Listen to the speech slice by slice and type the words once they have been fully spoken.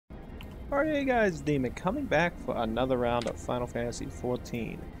Alright guys, Demon coming back for another round of Final Fantasy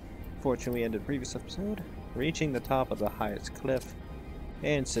XIV. Fortunately, we ended the previous episode, reaching the top of the highest cliff,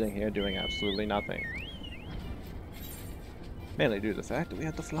 and sitting here doing absolutely nothing. Mainly due to the fact that we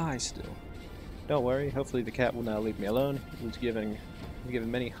have to fly still. Don't worry, hopefully the cat will now leave me alone. He was given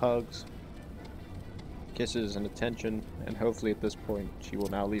many hugs, kisses, and attention, and hopefully at this point she will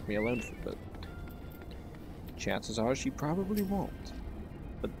now leave me alone for a bit. Chances are she probably won't,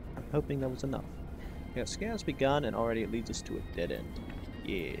 but I'm hoping that was enough. Yeah, scan has begun and already it leads us to a dead end.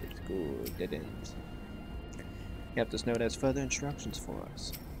 Yes, good, dead ends. Yep, this note has further instructions for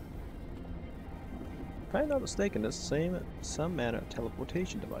us. If I'm not mistaken, this is some manner of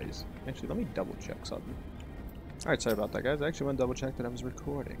teleportation device. Actually, let me double check something. Alright, sorry about that guys, I actually want to double check that I was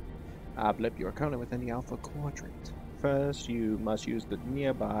recording. Blip, you are currently within the Alpha Quadrant. First, you must use the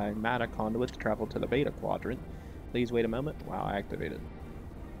nearby matter conduit to travel to the Beta Quadrant. Please wait a moment while I activate it.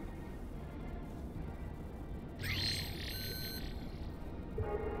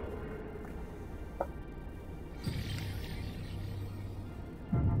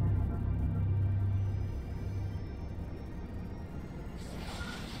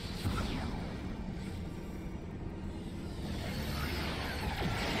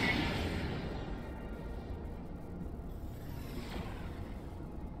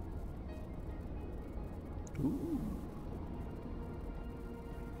 Ooh.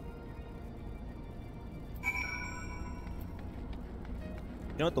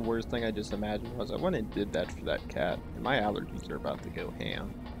 You know what the worst thing I just imagined was? I went and did that for that cat, and my allergies are about to go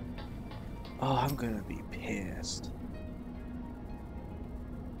ham. Oh, I'm gonna be pissed.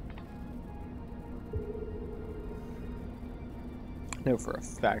 I know for a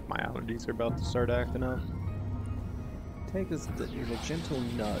fact my allergies are about to start acting up. Take this the gentle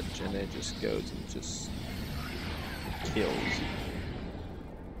nudge, and it just goes and just kills.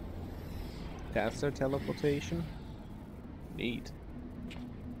 That's their teleportation? Neat.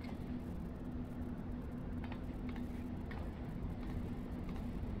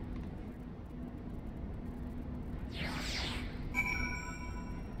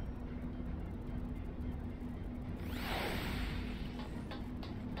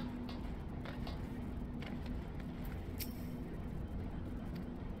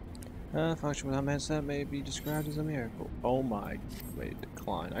 Function without mindset may be described as a miracle. Oh my, wait,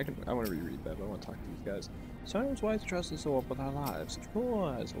 decline. I want to reread that, but I want to talk to these guys. Sometimes why trust us all up with our lives? Of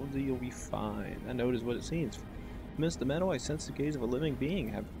course, you'll be fine. That note is what it seems. Amidst the metal, I sense the gaze of a living being.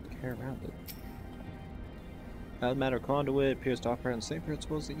 Have to care around it. As a matter of conduit appears to operate on the same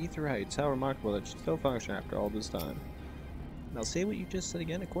principles as the Aetherites. How remarkable that it still function after all this time. Now say what you just said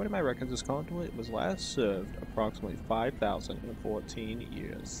again. According to my records, this conduit was last served approximately 5,014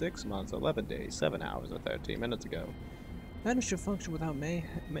 years, 6 months, 11 days, 7 hours, and 13 minutes ago. That initial function without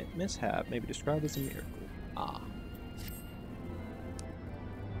mishap may be described as a miracle.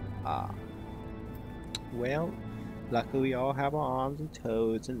 Well, luckily we all have our arms and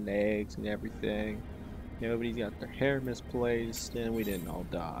toes and legs and everything. Nobody's got their hair misplaced, and we didn't all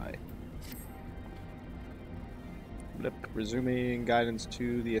die. Resuming guidance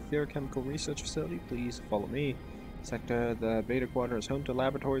to the Chemical Research Facility, please follow me. Sector, the Beta Quadrant is home to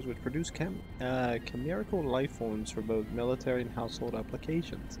laboratories which produce chimerical life forms for both military and household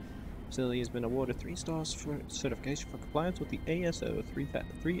applications. The facility has been awarded 3 stars for certification for compliance with the ASO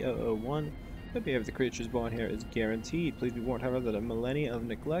 3001. The behavior of the creatures born here is guaranteed. Please be warned, however, that a millennia of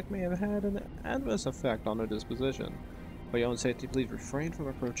neglect may have had an adverse effect on their disposition. For your own safety, please refrain from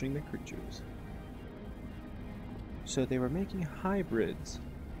approaching the creatures. So they were making hybrids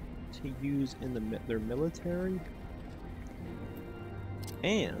to use in their military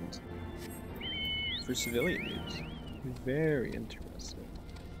and for civilian use. Very interesting.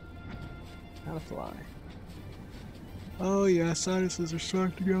 How to fly. Oh yeah, sinuses are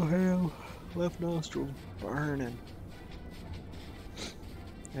starting to go ham. Left nostril burning.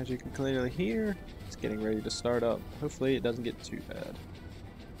 As you can clearly hear, it's getting ready to start up. Hopefully it doesn't get too bad.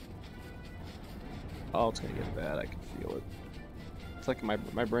 Oh, it's gonna get bad, I can feel it. It's like my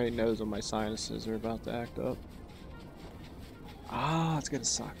brain knows when my sinuses are about to act up. Ah, it's gonna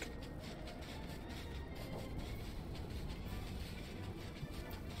suck.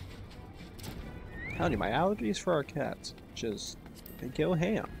 Telling you, my allergies for our cats just, they go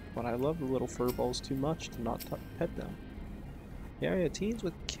ham. But I love the little furballs too much to not pet them. The area teems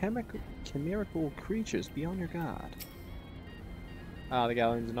with chimerical creatures beyond your guard. The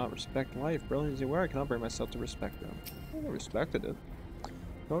Garleans do not respect life. Brilliant as they were, I cannot bring myself to respect them. I never respected it.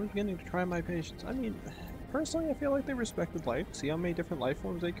 I'm beginning to try my patience. I mean, personally, I feel like they respected life. See how many different life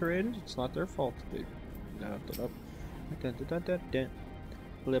forms they created? It's not their fault that they...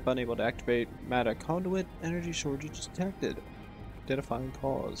 Blip unable to activate matter conduit. Energy shortage detected. Identifying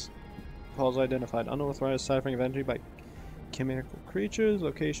cause. Cause identified. Unauthorized ciphering of energy by chimerical creatures.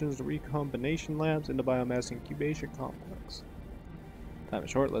 Locations to recombination labs in the biomass incubation complex. Time is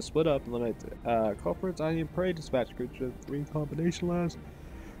short. Let's split up and eliminate culprits. I need prey. Dispatch creatures to recombination labs.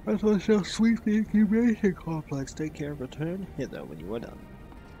 As well as sweep the incubation complex. Take care of return. Hit them when you are done.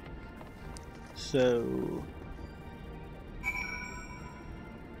 So,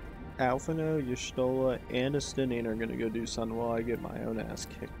 Alphino, Y'shtola, and Estinian are gonna go do something while I get my own ass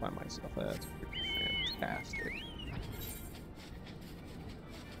kicked by myself. That's pretty fantastic.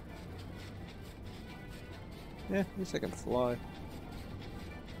 Yeah, at least I can fly.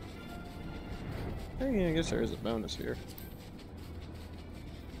 Hey, I guess there is a bonus here.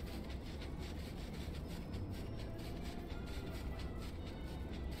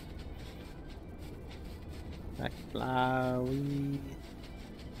 I can fly.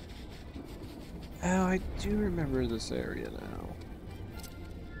 Oh, I do remember this area now.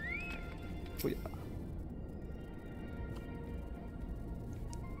 Oh, yeah.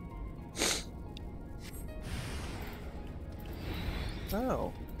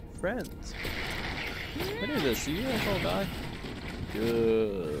 Oh, friends. What is this? You guys all die?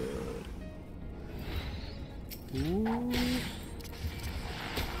 Good. Ooh.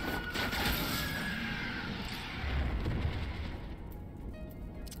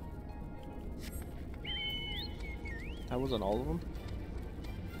 That wasn't all of them?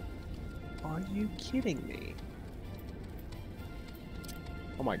 Are you kidding me?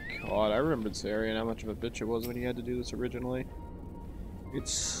 Oh my god, I remember this area and how much of a bitch it was when you had to do this originally. It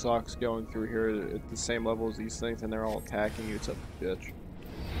sucks going through here at the same level as these things and they're all attacking you. It's a bitch.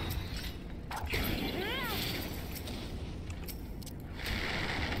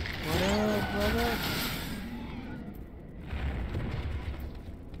 What up, brother?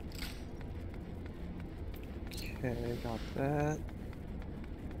 Okay, got that.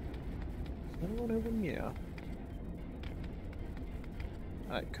 Is that one of them? Yeah.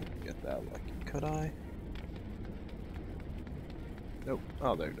 I couldn't get that lucky, could I? Nope.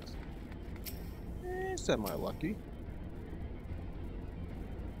 Oh, there it is. Semi-lucky.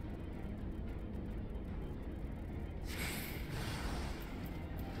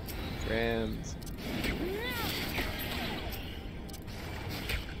 Friends.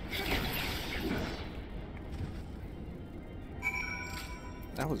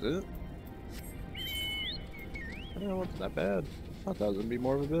 That was it? I don't know, it's not bad. I thought that was gonna be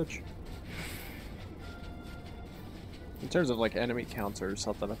more of a bitch. In terms of like enemy counts or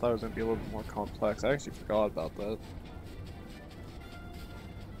something, I thought it was gonna be a little bit more complex. I actually forgot about that.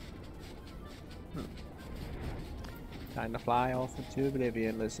 Time to fly off into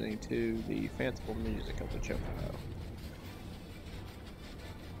oblivion listening to the fanciful music of the Chocobo.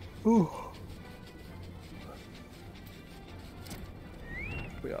 Ooh.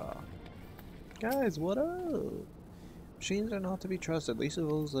 We are. Guys, what up? Machines are not to be trusted, least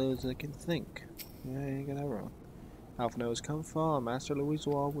of all those that can think. Yeah, you ain't got that wrong. Alphino has come far. Master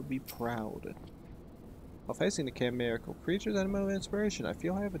Louisoire would be proud. While facing the chimerical creatures and a moment of inspiration, I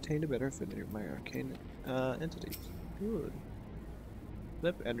feel I have attained a better affinity with my arcane entities. Good.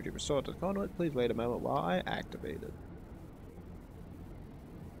 Flip energy restored to the conduit. Please wait a moment while I activate it.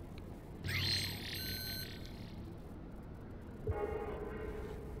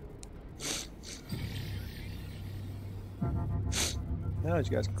 Now, as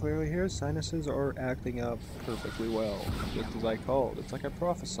you guys can clearly hear, sinuses are acting up perfectly well, just as I called. It's like I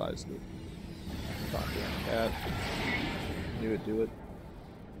prophesized it. Goddamn cat. Knew it'd do it.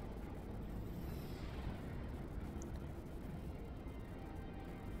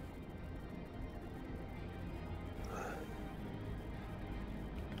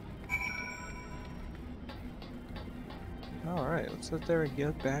 Alright, let's sit there and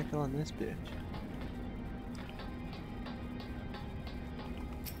get back on this bitch.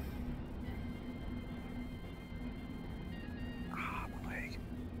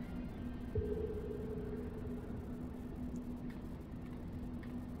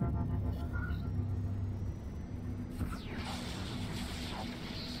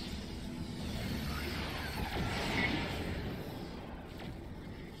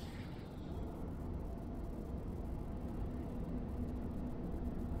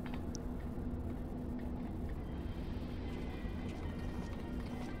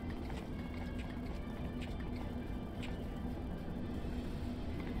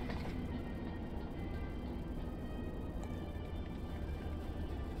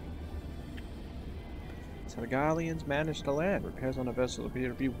 So the Garleans managed to land. Repairs on the vessel appear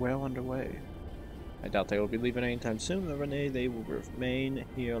to be well underway. I doubt they will be leaving anytime soon, though Renee, they will remain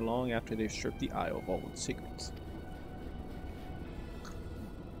here long after they've stripped the Isle of all its secrets.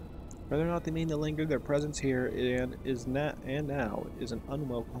 Whether or not they mean to linger, their presence here now is an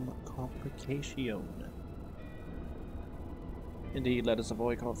unwelcome complication. Indeed, let us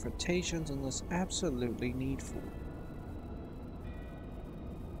avoid confrontations unless absolutely needful.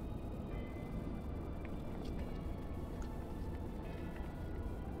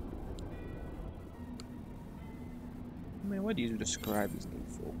 I mean, what do you describe as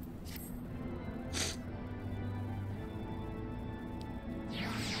needful?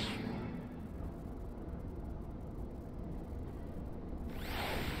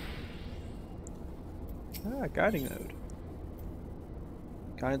 Guiding node.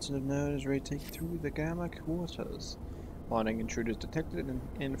 Guidance node is ready to take you through the Gamma quarters. Warning: intruders detected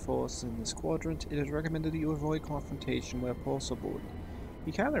in force in this quadrant. It is recommended that you avoid confrontation where possible.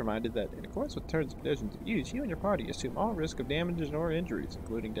 Be kindly reminded that, in accordance with terms and conditions of use, you and your party assume all risk of damages or injuries,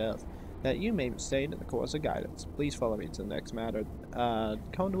 including death, that you may sustain in the course of guidance. Please follow me to the next matter.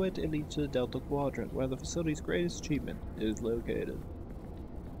 Conduit it leads to the Delta Quadrant, where the facility's greatest achievement is located.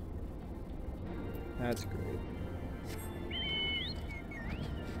 That's great.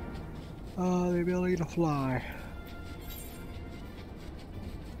 The ability to fly.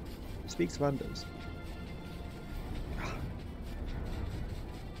 Speaks wonders.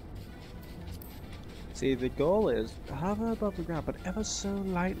 See, the goal is hover above the ground, but ever so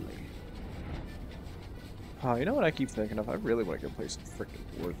lightly. Oh, you know what I keep thinking of? I really want to go play some freaking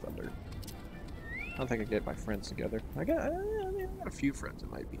War Thunder. I don't think I can get my friends together. I got a few friends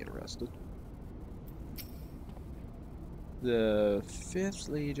that might be interested. The 5th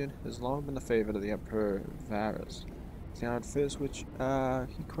Legion has long been the favorite of the Emperor Varus. It's the Iron Fist which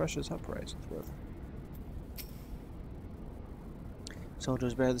he crushes uprisings with.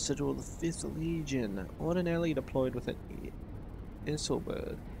 Soldiers bear the sigil of the 5th Legion, ordinarily deployed with an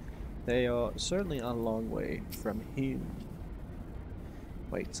Isilbird. They are certainly a long way from him.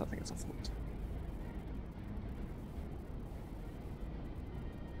 Wait, something is afoot.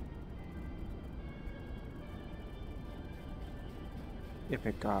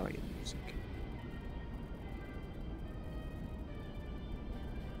 Epic Garlean music.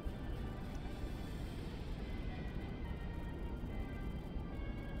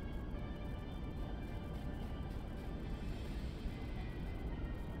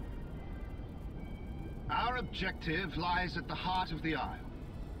 Our objective lies at the heart of the Isle.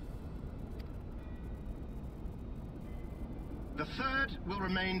 The 3rd will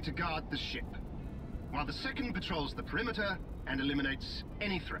remain to guard the ship, while the 2nd patrols the perimeter and eliminates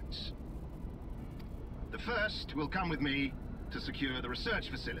any threats. The 1st will come with me to secure the research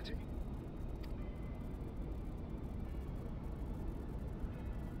facility.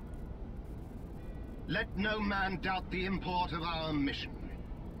 Let no man doubt the import of our mission.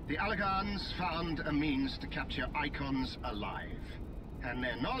 The Alagans found a means to capture icons alive, and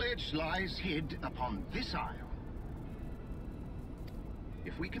their knowledge lies hid upon this isle.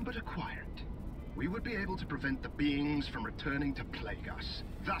 If we can but acquire it, we would be able to prevent the beings from returning to plague us,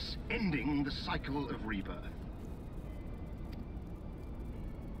 thus ending the cycle of rebirth.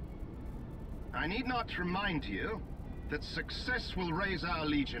 I need not remind you that success will raise our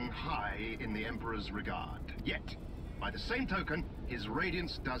Legion high in the Emperor's regard. Yet, by the same token, his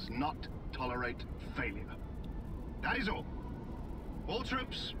radiance does not tolerate failure. That is all. All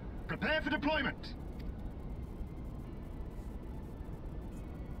troops, prepare for deployment!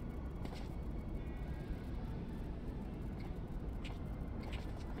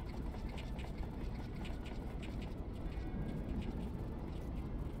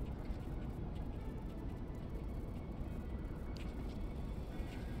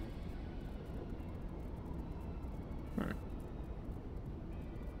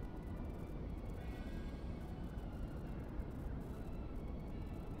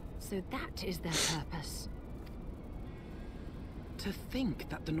 So that is their purpose. To think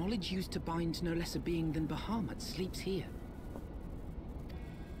that the knowledge used to bind no less a being than Bahamut sleeps here.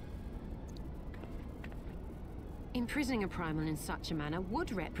 Imprisoning a primal in such a manner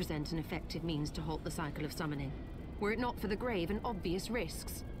would represent an effective means to halt the cycle of summoning, were it not for the grave and obvious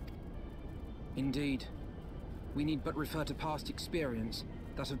risks. Indeed. We need but refer to past experience,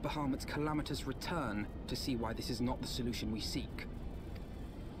 that of Bahamut's calamitous return, to see why this is not the solution we seek.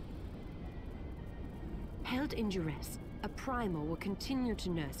 Held in duress, a primal will continue to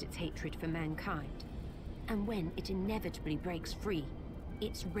nurse its hatred for mankind. And when it inevitably breaks free,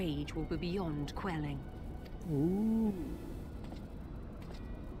 its rage will be beyond quelling. Ooh.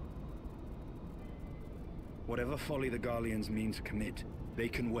 Whatever folly the Garleans mean to commit, they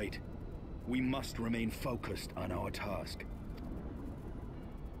can wait. We must remain focused on our task.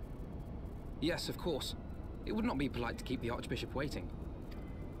 Yes, of course. It would not be polite to keep the Archbishop waiting.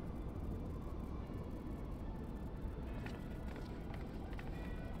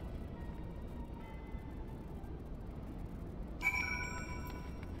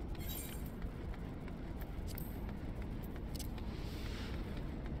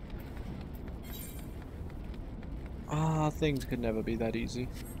 Ah, things could never be that easy.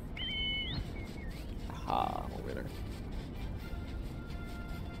 Aha, I'm a winner.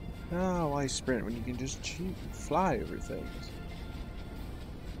 Oh, why sprint when you can just cheat and fly over things?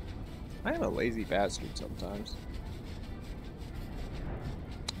 I am a lazy bastard sometimes.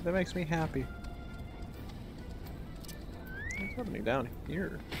 That makes me happy. What's happening down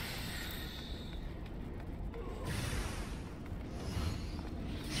here?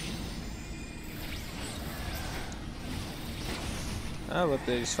 Ah, but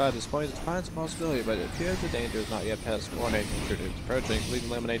they just find this point, it finds a possibility, but it appears the danger is not yet past warning. Should it's approaching, please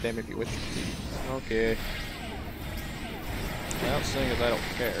eliminate them if you wish to proceed. Okay. Well, seeing as I don't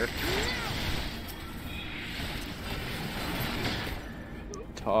care.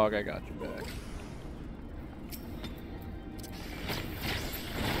 Tog, I got your back.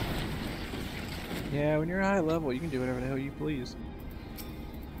 Yeah, when you're high level, you can do whatever the hell you please.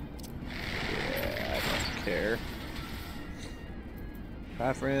 Yeah, I don't care.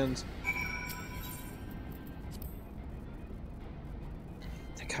 Bye, friends.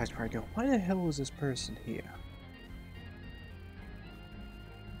 That guy's probably going, why the hell is this person here?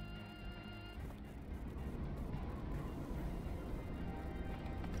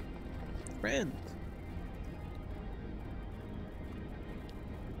 Friend.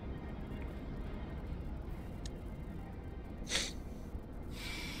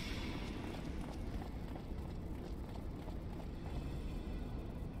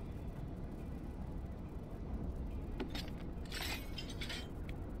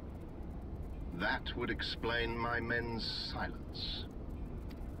 That would explain my men's silence.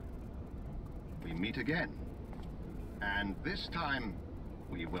 We meet again. And this time,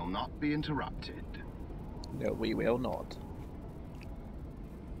 we will not be interrupted. No, we will not.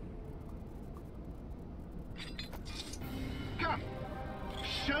 Come!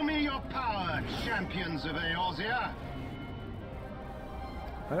 Show me your power, champions of Eorzea!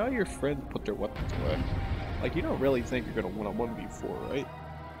 Why do all your friends put their weapons away? Like, you don't really think you're gonna win a 1v4, right?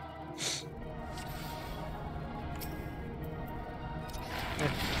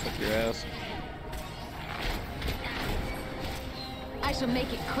 Fuck your ass. I shall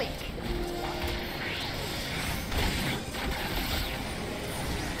make it quick.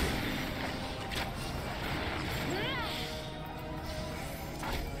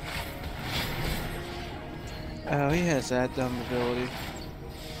 Oh, he has that dumb ability.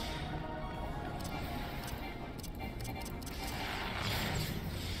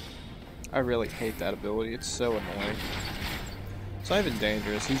 I really hate that ability. It's so annoying. It's not even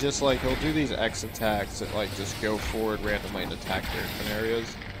dangerous. He's just like, he'll do these X attacks that like just go forward randomly and attack different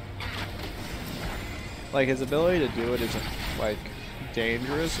areas. Like, his ability to do it isn't like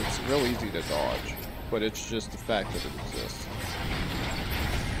dangerous. It's real easy to dodge, but it's just the fact that it exists.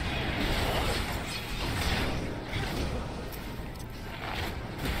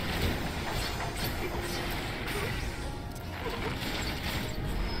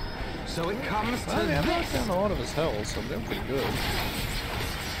 So it comes to I mean, I've knocked this. down a lot of his health, so I'm doing pretty good.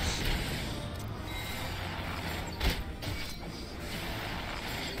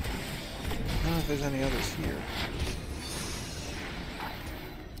 I don't know if there's any others here.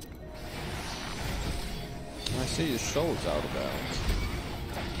 I see his shoulder's out of bounds.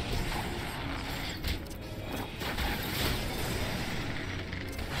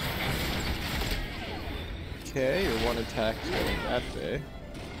 Okay, your one attack's going that way.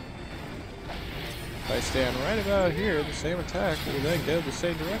 If I stand right about here, the same attack will then go the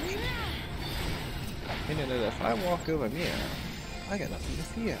same direction. Meaning that if I walk over here, I got nothing to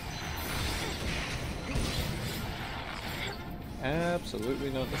fear. Absolutely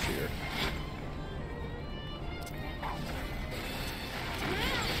nothing to fear.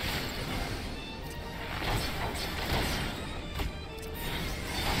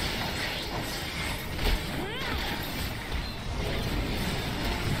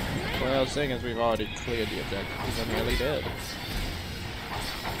 Well, seeing as we've already cleared the objectives, I'm nearly dead.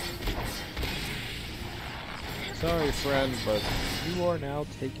 Sorry, friend, but you are now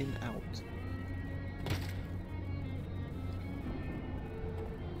taken out.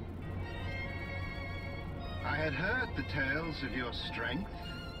 I had heard the tales of your strength,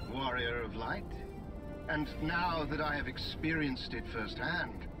 warrior of light, and now that I have experienced it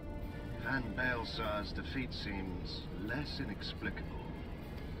firsthand, Van Baelsar's defeat seems less inexplicable.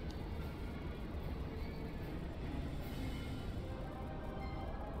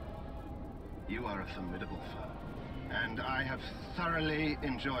 You are a formidable foe, and I have thoroughly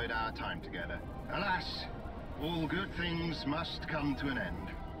enjoyed our time together. Alas, all good things must come to an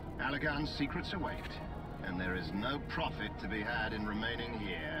end. Allagan's secrets await, and there is no profit to be had in remaining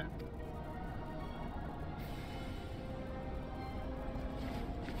here.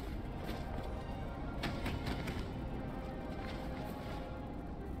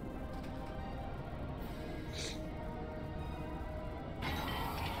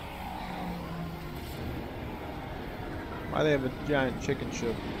 Why they have a giant chicken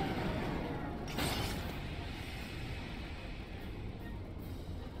ship?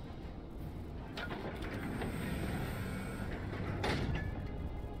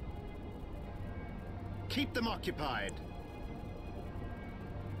 Keep them occupied.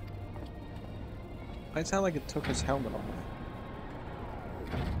 I sound like it took his helmet off.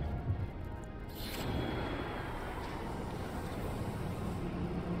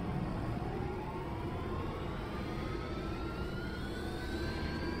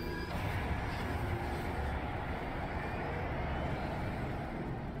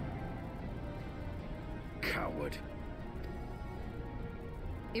 Coward.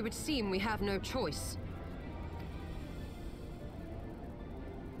 It would seem we have no choice.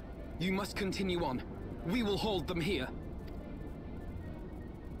 You must continue on. We will hold them here.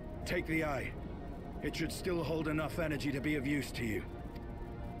 Take the eye. It should still hold enough energy to be of use to you.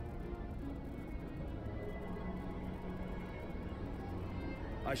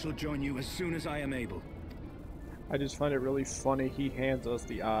 I shall join you as soon as I am able. I just find it really funny he hands us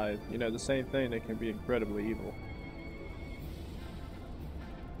the eye. You know, the same thing that can be incredibly evil.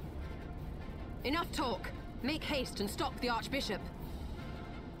 Enough talk. Make haste and stop the Archbishop.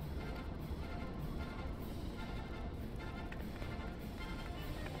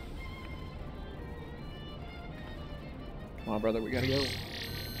 Come on, brother, we gotta go.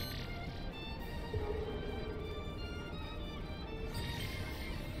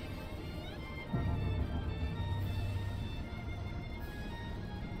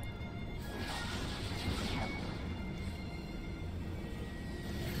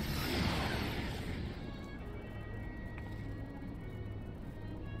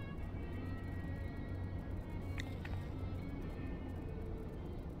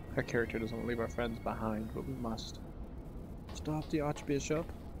 Our character doesn't want to leave our friends behind, but we must. Stop the Archbishop,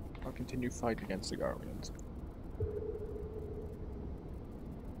 or continue fighting against the Garleans.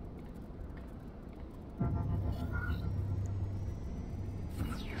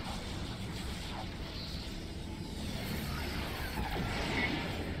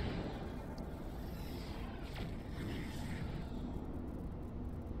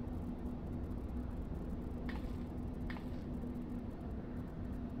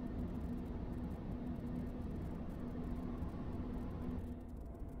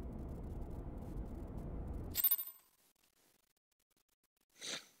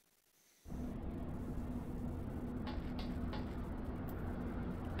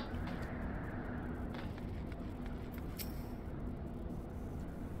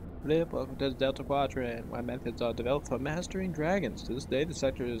 Welcome to the Delta Quadrant. My methods are developed for mastering dragons. To this day, the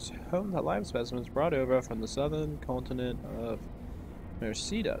sector is home to live specimens brought over from the southern continent of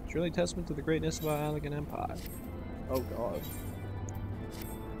Eorzea. Truly a testament to the greatness of our Garlean Empire. Oh god.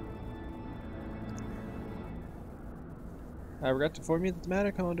 I regret to inform you that the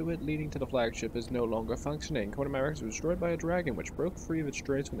matter conduit leading to the flagship is no longer functioning. According to my records, it was destroyed by a dragon which broke free of its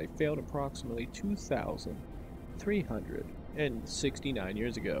straits when they failed approximately 2,369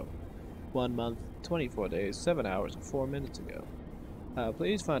 years ago. 1 month, 24 days, 7 hours, and 4 minutes ago.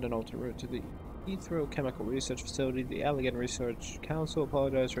 Please find an alternate route to the Electrochemical Research Facility. The Garlean Research Council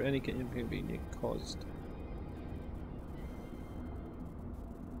apologizes for any inconvenience caused.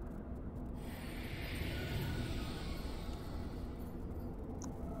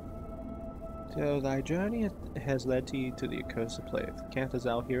 So thy journey has led you to the accursed place. Canst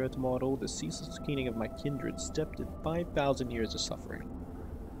thou hear it, mortal? The ceaseless keening of my kindred stepped in 5,000 years of suffering.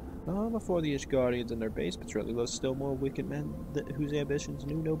 Long before the Guardians and their base patrol lived still more wicked men whose ambitions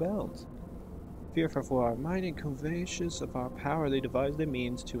knew no bounds. Fearful for our might and covetous of our power, they devised their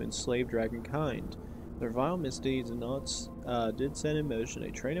means to enslave dragonkind. Their vile misdeeds and naughts did set in motion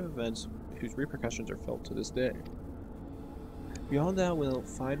a train of events whose repercussions are felt to this day. Beyond thou wilt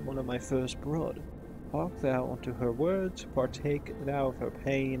find one of my first blood. Hark thou unto her words, partake thou of her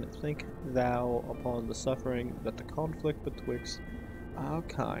pain, think thou upon the suffering that the conflict betwixt our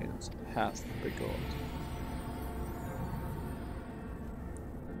kinds hath begot.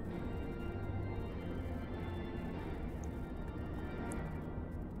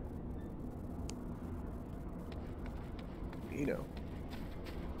 you know.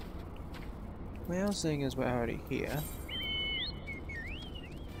 Well, seeing as we're already here,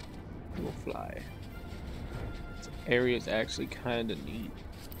 we'll fly. This area is actually kind of neat.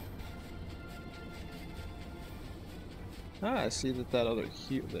 Ah, I see that other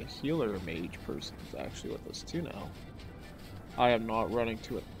the healer mage person is actually with us too now. I am not running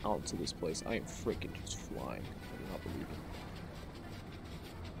out to this place. I am freaking just flying. I do not believe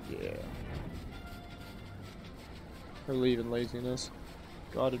it. Yeah. We're leaving laziness.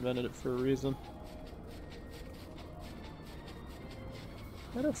 God invented it for a reason.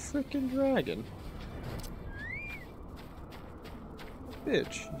 And a freaking dragon.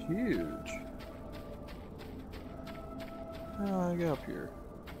 Bitch, huge. How do I get up here?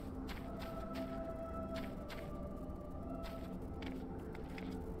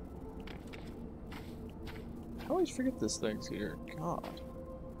 I always forget this thing's here. God.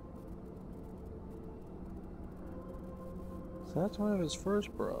 So that's one of his first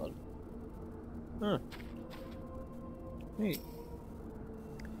brood. Huh. Neat.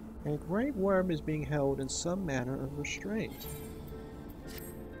 A great worm is being held in some manner of restraint.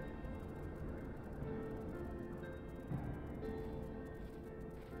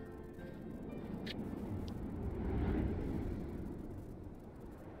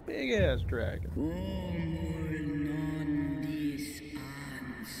 Big ass dragon.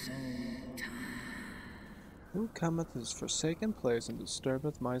 Who cometh to this forsaken place and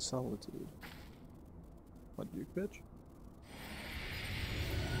disturbeth my solitude? What, you bitch?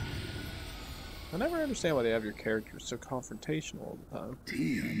 I never understand why they have your characters so confrontational all the time.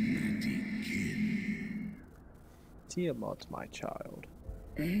 Tiamat, my child.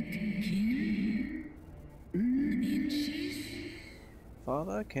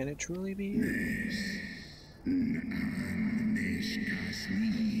 Father, can it truly be you?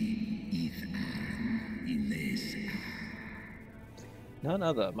 None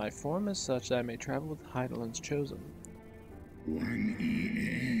other. My form is such that I may travel with Hydaelyn's chosen.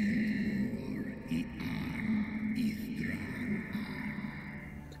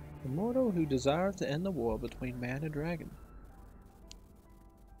 The mortal who desires to end the war between man and dragon.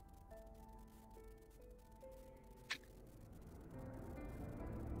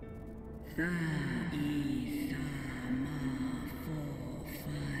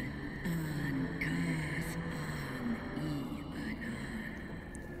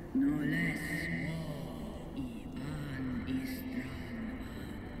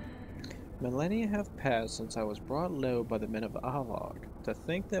 Millennia have passed since I was brought low by the men of Alog. To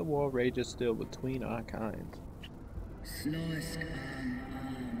think that war rages still between our kind.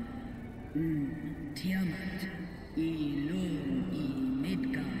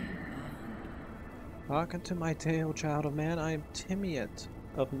 Hearken to my tale, child of man. I am Timiat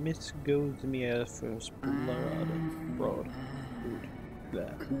of Misgozmir first broad.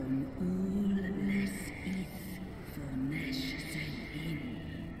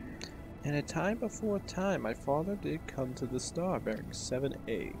 In a time before time, my father did come to the star bearing 7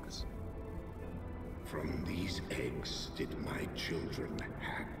 eggs. From these eggs did my children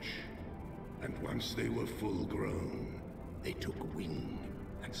hatch. And once they were full grown, they took wing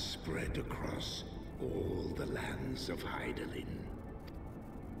and spread across all the lands of Hydaelyn.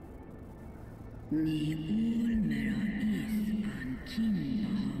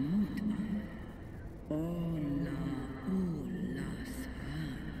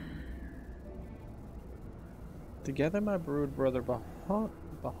 Together, my brood brother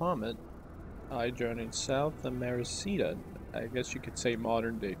Bahamut, I journeyed south of Maricida, I guess you could say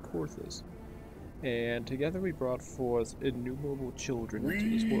modern-day Korthus, and together we brought forth innumerable children into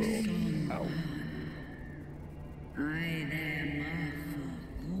this world. Ow.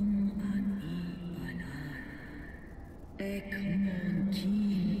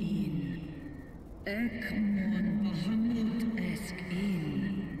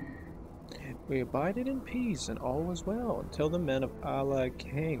 We abided in peace, and all was well, until the men of Allah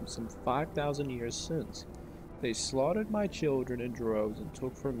came some 5,000 years since. They slaughtered my children in droves and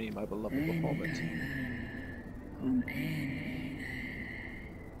took from me my beloved Bahamut.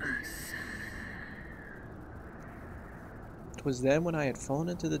 'Twas then, when I had fallen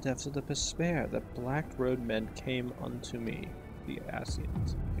into the depths of the despair, that black-robed men came unto me, the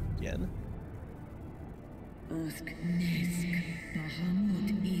Ascians. Again?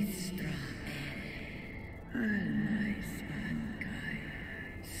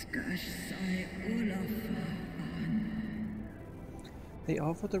 They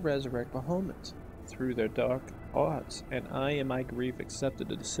offered to resurrect Bahamut through their dark arts, and I in my grief accepted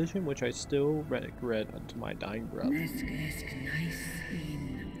a decision which I still regret unto my dying breath.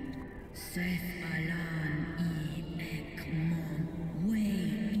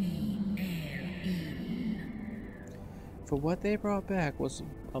 For what they brought back was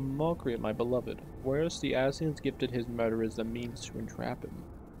a mockery of my beloved, whereas the Ascians gifted his murderers the means to entrap him.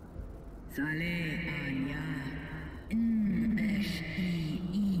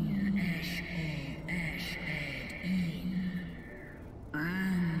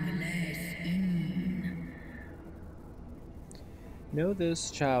 Know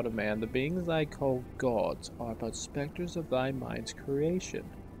this, child of man, the beings I call gods are but specters of thy mind's creation,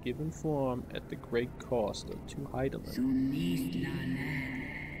 given form at the great cost to Hydaelyn.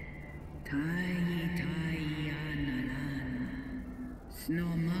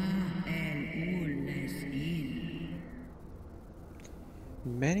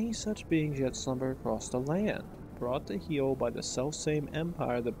 Many such beings yet slumber across the land, brought to heel by the selfsame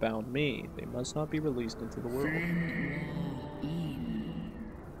empire that bound me. They must not be released into the world.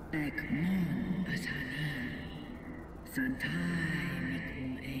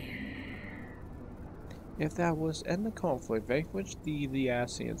 If thou wouldst end the conflict, vanquish the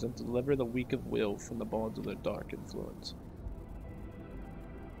Ascians and deliver the weak of will from the bonds of their dark influence.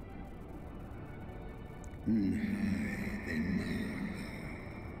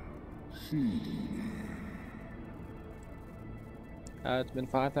 It's been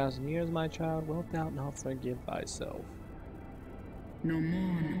 5,000 years, my child. Wilt thou not forgive thyself? No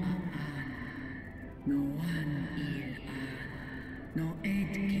mon aan, no one il aan, no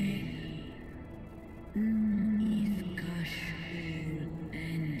edkin. Is kashul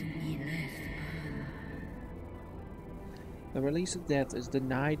and iles aan. The release of death is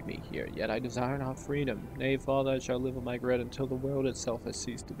denied me here, yet I desire not freedom. Nay, Father, I shall live with my regret until the world itself has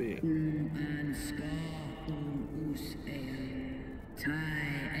ceased to be. An ska us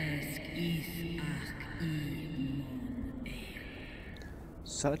tai esk is ach mon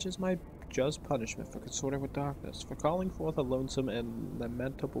Such is my just punishment for consorting with darkness, for calling forth a lonesome and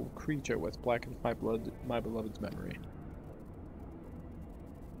lamentable creature which blackens my beloved's memory.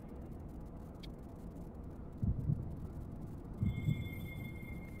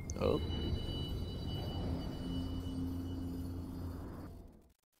 Oh.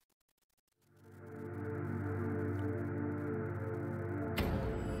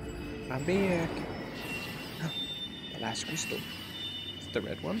 I'm back. The last crystal. The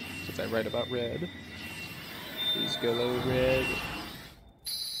red one, since I write about red. Please go low, red.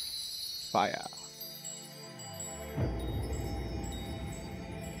 Fire.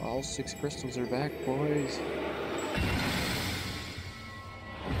 All 6 crystals are back, boys.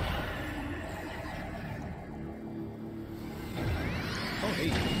 Oh,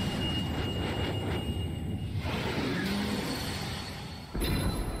 hey.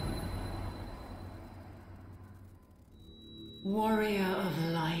 Warrior of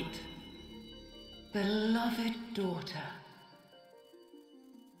light, beloved daughter,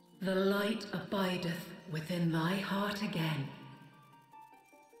 the light abideth within thy heart again.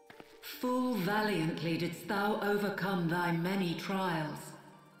 Full valiantly didst thou overcome thy many trials,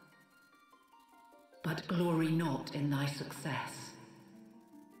 but glory not in thy success.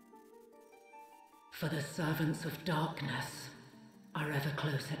 For the servants of darkness are ever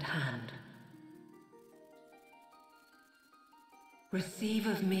close at hand. Receive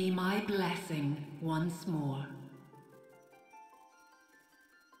of me my blessing once more,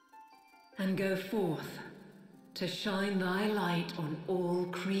 and go forth to shine thy light on all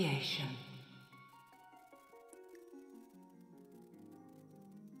creation.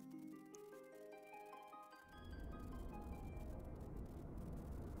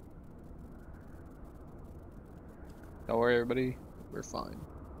 Don't worry, everybody. We're fine.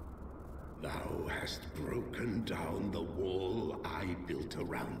 Thou hast broken down the wall I built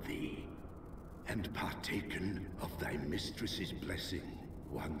around thee, and partaken of thy mistress's blessing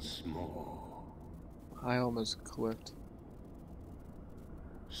once more. I almost clicked.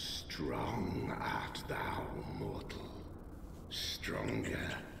 Strong art thou, mortal.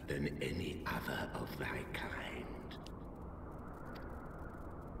 Stronger than any other of thy kind.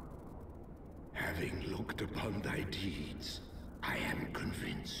 Having looked upon thy deeds, I am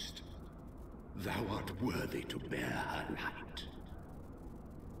convinced thou art worthy to bear her light.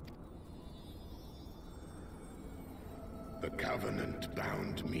 The Covenant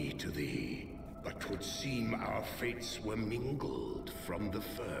bound me to thee, but 'twould seem our fates were mingled from the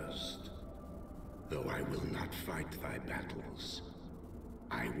first. Though I will not fight thy battles,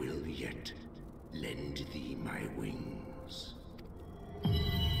 I will yet lend thee my wings.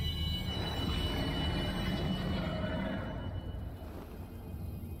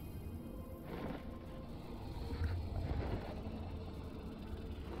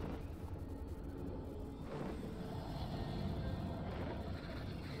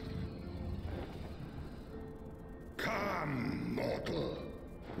 Come,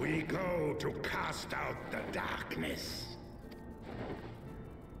 to cast out the darkness.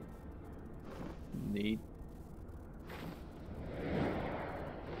 Neat.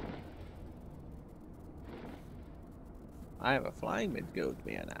 I have a flying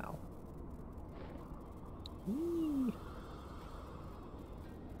Midgardmere now. Whee.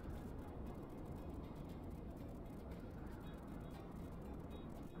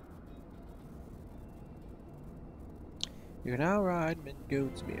 You can now ride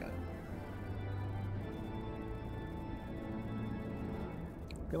Midgardmere.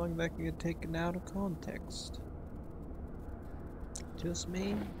 Feel like that can get taken out of context. Just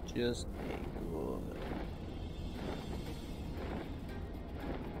me? Just me. Good.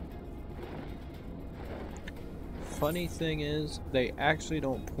 Funny thing is, they actually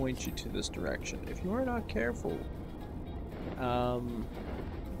don't point you to this direction. If you are not careful,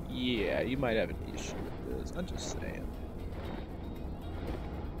 yeah, you might have an issue with this. I'm just saying.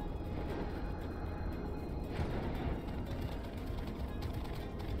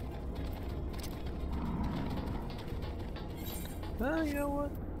 You know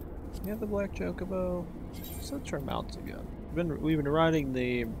what? You have the Black Chocobo. So let's try mounts again. We've been riding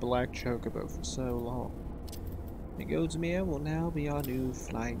the Black Chocobo for so long. Eorzeans will now be our new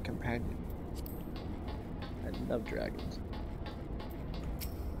flying companion. I love dragons.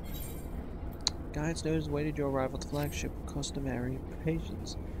 Guides notice awaited your arrival at the flagship with customary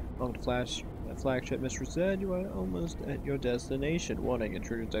patience. Along the flagship, Mr. Zhed, you are almost at your destination. Warning,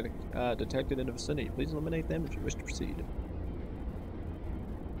 intruders detected in the vicinity. Please eliminate them if you wish to proceed.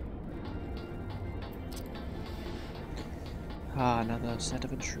 Ah, another set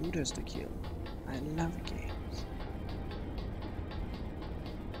of intruders to kill. I love games.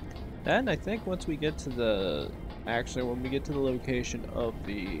 And I think once we get to the... Actually, when we get to the location of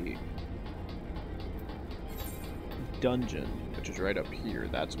the dungeon, which is right up here,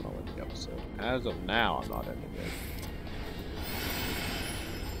 that's when I'll end the episode. As of now, I'm not ending it.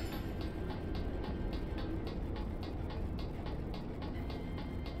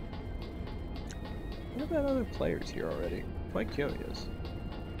 What about other players here already? Quite curious.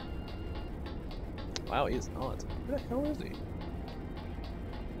 Wow, he is not. Where the hell is he?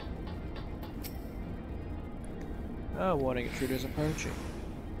 Oh, warning, intruders approaching.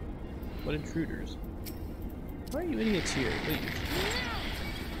 What intruders? Why are you idiots here? Leave.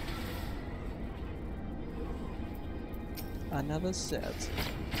 Another set.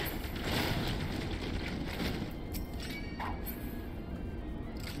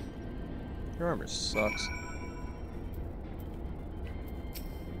 Your armor sucks.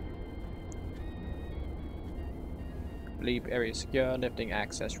 Leave area secure, lifting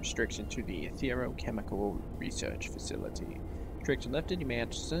access restriction to the Etherochemical Research Facility. Restriction lifted, you may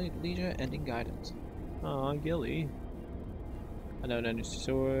enter leisure, ending guidance. Aw, Gilly. Unknown energy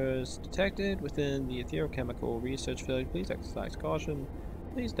source detected within the Etherochemical Research Facility. Please exercise caution.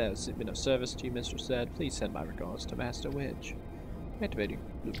 Please, there has been of service to you, Mr. Zhed. Please send my regards to Master Wedge. Activating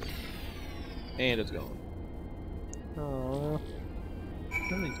loop. And it's gone. Aww.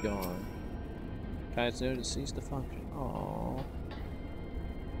 Gilly's gone. Guides know to cease the function. Aww.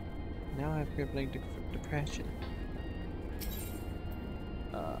 Now I have crippling depression.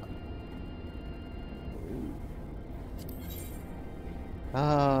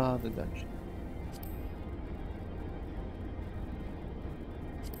 The dungeon.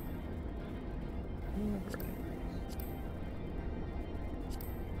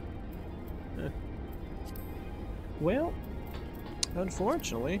 Well,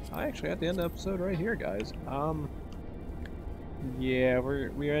 unfortunately, I actually got the end of the episode right here, guys. Yeah,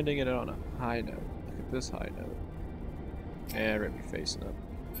 we're ending it on a high note. Look at this high note. And we're gonna be facing up.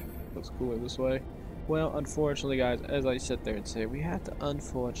 Looks cooler this way. Well, unfortunately, guys, as I sit there and say, we had to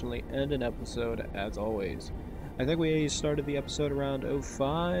unfortunately end an episode as always. I think we started the episode around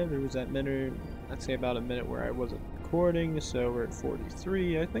 05. There was that minute, I'd say about a minute where I wasn't recording, so we're at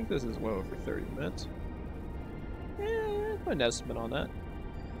 43. I think this is well over 30 minutes. Yeah, put an estimate on that.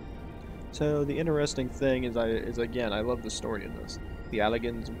 So the interesting thing is, again, I love the story in this. The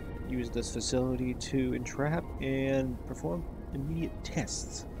Alligans used this facility to entrap and perform immediate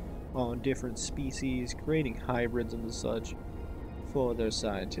tests on different species, creating hybrids and such for their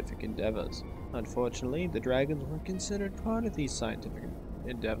scientific endeavors. Unfortunately, the dragons weren't considered part of these scientific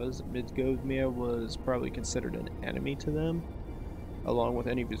endeavors. Midgardmere was probably considered an enemy to them, along with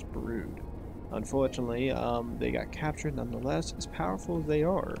any of his brood. Unfortunately, they got captured nonetheless, as powerful as they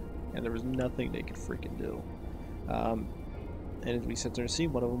are, and there was nothing they could freaking do. And as we sit there and see,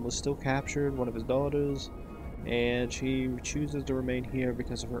 one of them was still captured, one of his daughters, and she chooses to remain here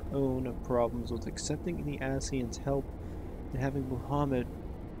because of her own problems with accepting the Ascians' help and having Muhammad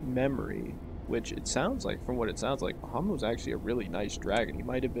memory, which it sounds like, from what it sounds like, Bahamut was actually a really nice dragon. He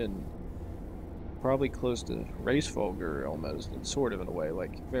might have been probably close to Racefolger almost, and sort of in a way,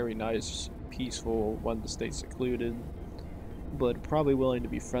 like very nice, peaceful, wanted to stay secluded, but probably willing to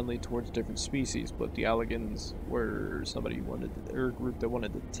be friendly towards different species. But the Alligans were somebody who wanted to, or a group that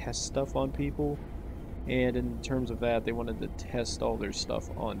wanted to test stuff on people, and in terms of that, they wanted to test all their stuff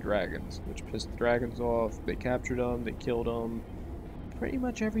on dragons, which pissed the dragons off. They captured them, they killed them, pretty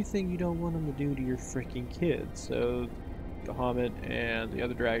much everything you don't want them to do to your freaking kids. So Bahamut and the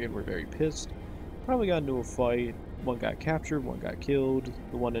other dragon were very pissed, probably got into a fight. One got captured, one got killed.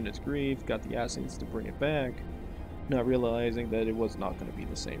 The one in its grief got the Ascians to bring it back, not realizing that it was not going to be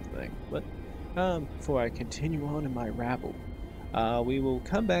the same thing. But before I continue on in my rabble, we will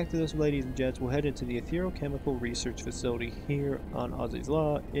come back to this, ladies and gents. We'll head into the Ethereal Chemical Research Facility here on Azys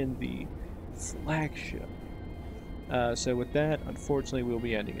Law in the flagship. So with that, unfortunately, we'll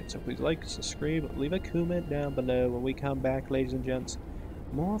be ending it. So please like, subscribe, leave a comment down below. When we come back, ladies and gents,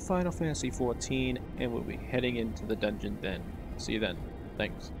 more Final Fantasy XIV, and we'll be heading into the dungeon then. See you then.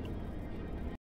 Thanks.